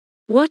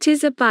What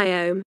is a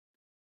biome?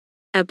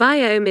 A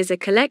biome is a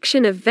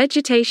collection of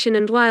vegetation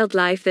and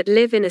wildlife that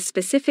live in a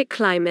specific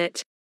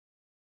climate.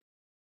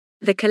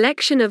 The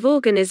collection of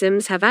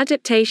organisms have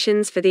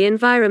adaptations for the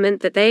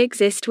environment that they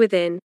exist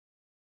within.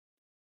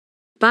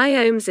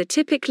 Biomes are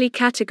typically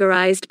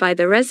categorized by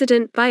the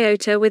resident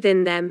biota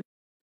within them.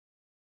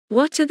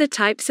 What are the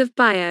types of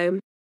biome?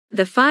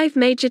 The 5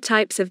 major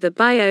types of the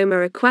biome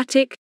are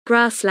aquatic,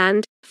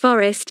 grassland,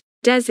 forest,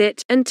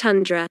 desert, and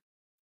tundra.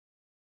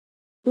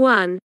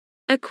 1.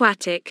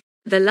 Aquatic.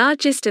 The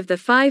largest of the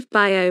 5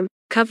 biome,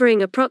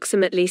 covering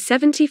approximately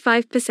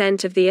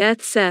 75% of the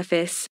Earth's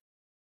surface.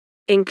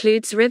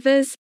 Includes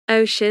rivers,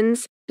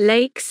 oceans,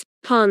 lakes,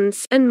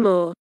 ponds, and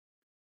more.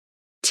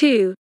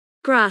 2.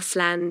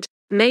 Grassland.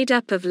 Made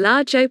up of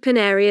large open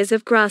areas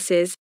of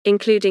grasses,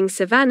 including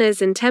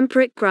savannas and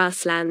temperate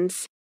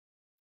grasslands.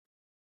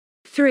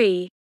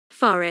 3.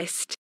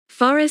 Forest.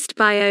 Forest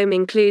biome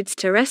includes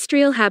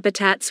terrestrial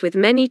habitats with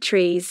many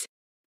trees.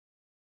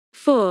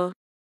 4.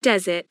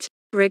 Desert.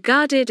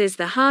 Regarded as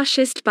the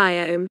harshest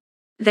biome.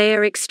 They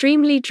are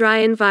extremely dry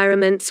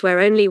environments where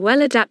only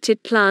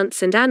well-adapted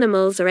plants and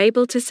animals are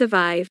able to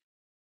survive.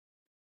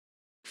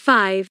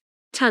 5.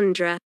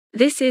 Tundra.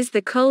 This is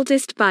the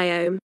coldest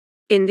biome.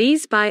 In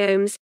these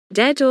biomes,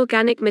 dead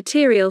organic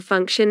material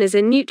function as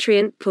a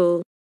nutrient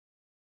pool.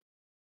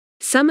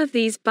 Some of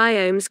these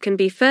biomes can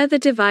be further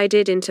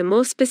divided into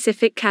more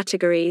specific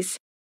categories.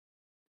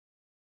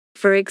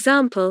 For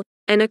example,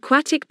 an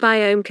aquatic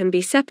biome can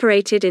be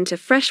separated into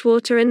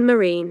freshwater and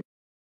marine.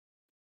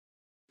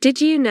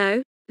 Did you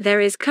know? There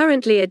is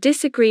currently a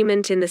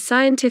disagreement in the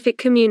scientific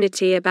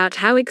community about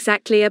how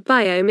exactly a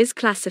biome is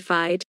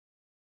classified.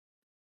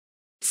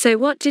 So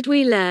what did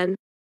we learn?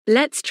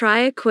 Let's try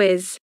a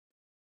quiz.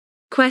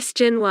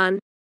 Question 1.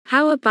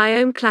 How are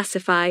biome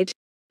classified?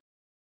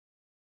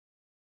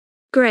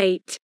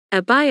 Great.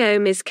 A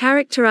biome is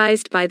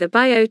characterized by the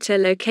biota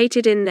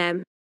located in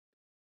them.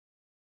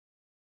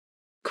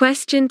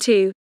 Question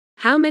 2.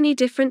 How many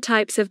different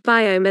types of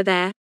biome are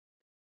there?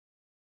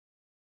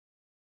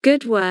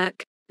 Good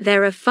work.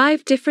 There are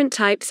 5 different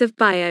types of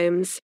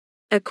biomes: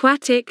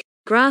 aquatic,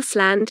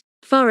 grassland,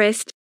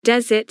 forest,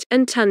 desert,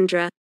 and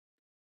tundra.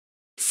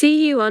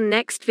 See you on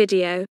next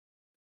video.